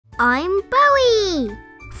I'm Boey.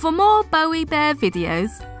 For more Boey Bear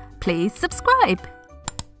videos, please subscribe.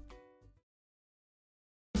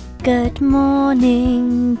 Good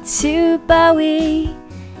morning to Boey.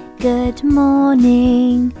 Good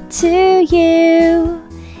morning to you.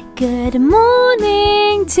 Good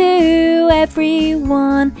morning to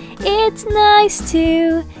everyone. It's nice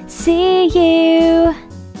to see you.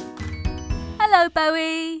 Hello,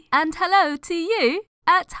 Boey, and hello to you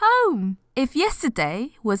at home. If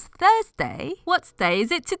yesterday was Thursday, what day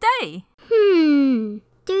is it today? Do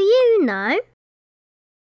you know?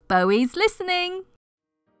 Boey's listening.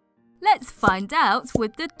 Let's find out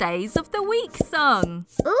with the Days of the Week song.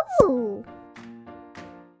 Ooh!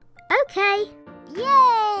 Okay.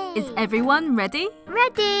 Yay! Is everyone ready?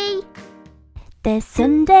 Ready? There's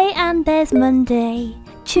Sunday and there's Monday,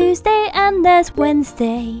 Tuesday and there's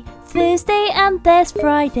Wednesday, Thursday and there's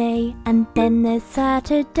Friday, and then there's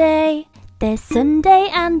Saturday. There's Sunday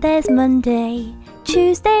and there's Monday,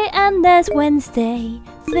 Tuesday and there's Wednesday,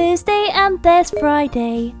 Thursday and there's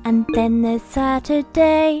Friday, and then there's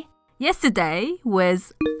Saturday. Yesterday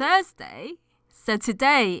was Thursday, so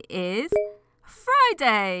today is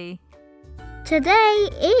Friday. Today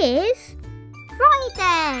is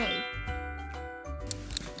Friday.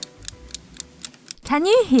 Can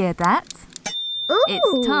you hear that? Ooh!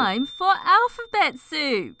 It's time for alphabet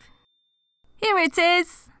soup. Here it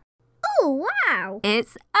is. Oh, wow!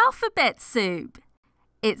 It's alphabet soup.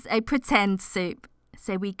 It's a pretend soup,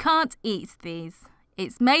 so we can't eat these.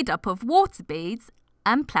 It's made up of water beads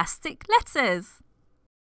and plastic letters.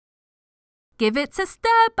 Give it a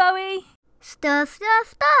stir, Boey. Stir, stir,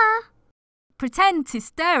 stir. Pretend to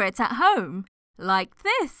stir it at home, like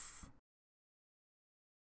this.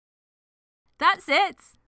 That's it.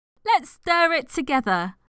 Let's stir it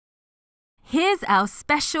together. Here's our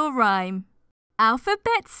special rhyme.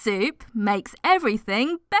 Alphabet soup makes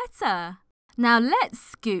everything better. Now let's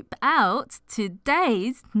scoop out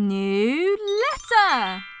today's new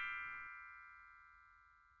letter.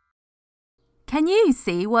 Can you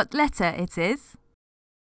see what letter it is?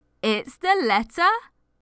 It's the letter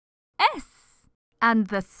S, and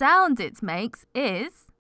the sound it makes is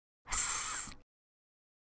S.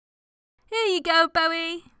 Here you go,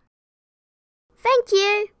 Boey. Thank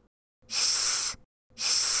you.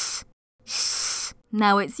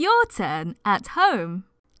 Now it's your turn at home.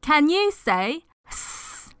 Can you say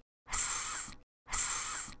S, S,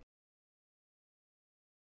 S?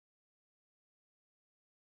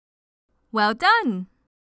 Well done.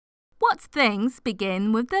 What things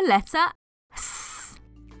begin with the letter S?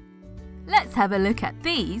 Let's have a look at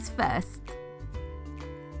these first.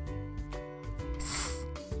 S,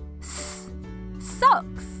 S,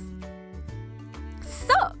 socks.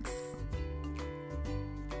 Socks.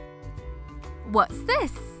 What's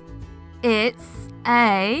this? It's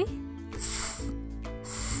a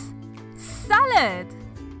salad.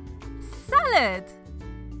 Salad.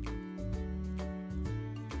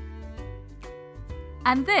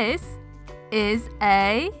 And this is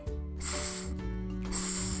a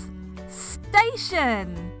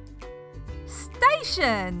station.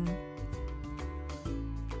 Station.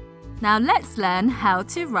 Now let's learn how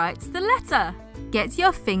to write the letter. Get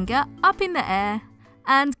your finger up in the air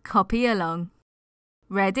and copy along.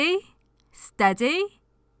 Ready, steady,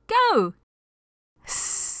 go!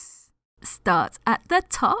 S. Start at the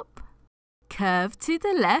top, curve to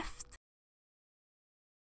the left,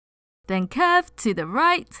 then curve to the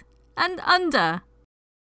right and under.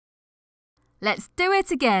 Let's do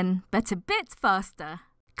it again, but a bit faster.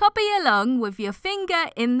 Copy along with your finger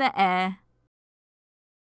in the air.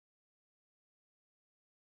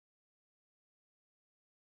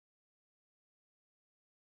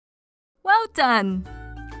 Well done!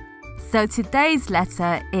 So today's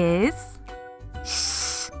letter is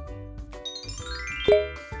S.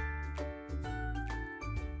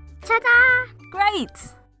 Ta-da!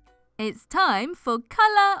 Great! It's time for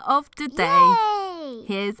colour of the day. Yay!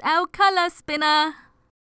 Here's our colour spinner.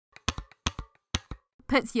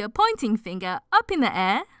 Put your pointing finger up in the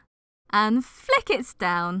air and flick it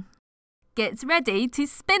down. Get ready to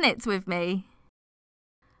spin it with me.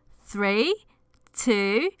 3,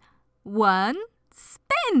 2, 1,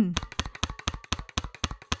 spin!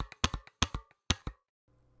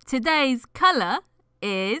 Today's colour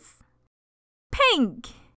is pink.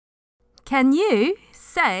 Can you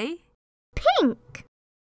say Pink.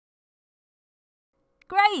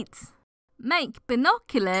 great? Make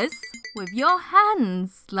binoculars with your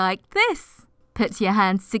hands like this. Put your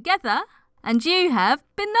hands together and you have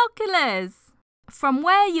binoculars. From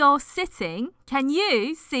where you're sitting, can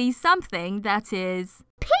you see something that is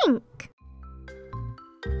Pink.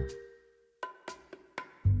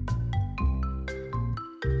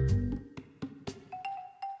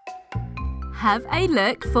 have a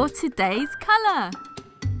look for today's colour.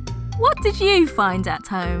 What did you find at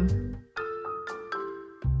home?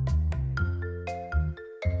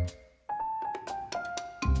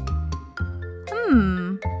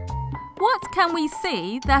 What can we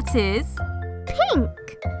see that is Pink.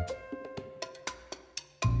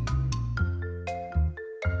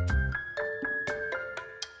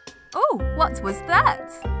 Oh, what was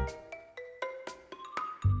that?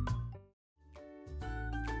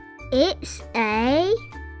 It's a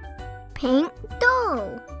pink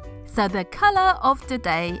doll. So the colour of the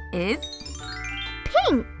day is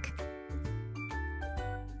Pink.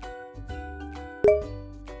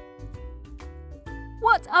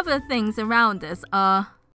 what other things around us are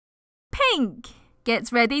pink?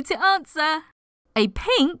 Get ready to answer. A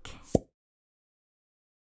pink,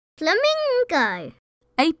 Flamingo.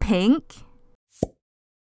 a pink,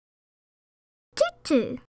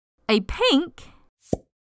 Tutu. a pink,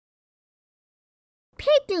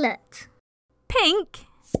 Piglet. pink,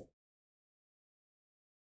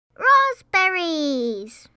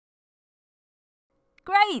 Raspberries.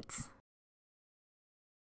 great!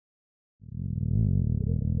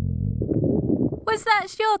 Was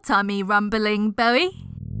that your tummy rumbling, Boey?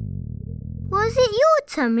 Was it your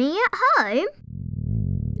tummy at home?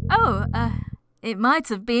 Oh, it might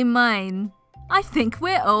have been mine. I think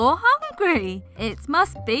we're all hungry. It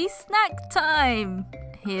must be snack time.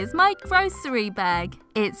 Here's my grocery bag.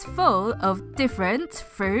 It's full of different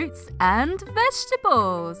fruits and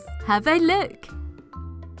vegetables. Have a look.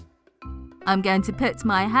 I'm going to put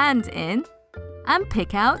my hand in and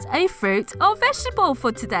pick out a fruit or vegetable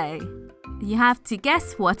for today. You have to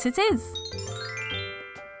guess what it is.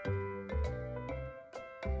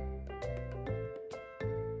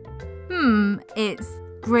 It's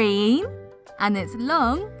green and it's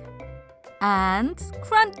long and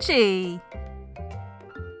crunchy.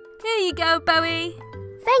 Here you go, Boey.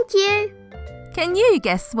 Thank you. Can you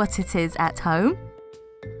guess what it is at home?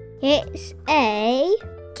 It's a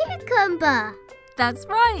cucumber. That's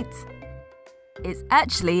right. It's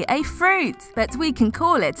actually a fruit, but we can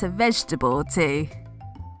call it a vegetable too.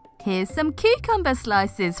 Here's some cucumber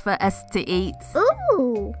slices for us to eat.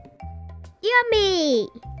 Ooh, yummy.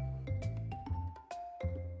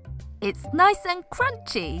 It's nice and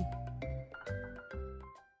crunchy.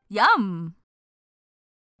 Yum!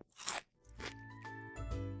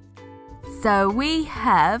 So we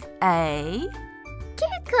have a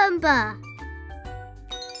Cucumber.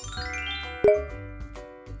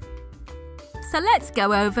 So let's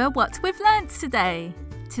go over what we've learnt today.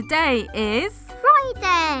 Today is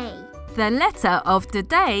Friday. the letter of the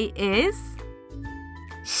day is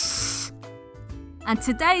S. and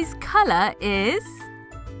today's colour is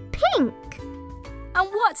Pink. and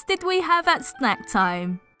what did we have at snack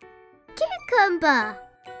time? Cucumber.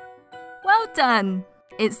 Well done!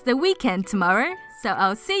 It's the weekend tomorrow, so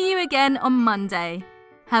I'll see you again on Monday.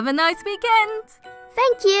 Have a nice weekend!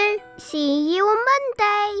 Thank you. See you on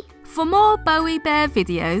Monday. For more Boey Bear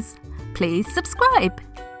videos, please subscribe.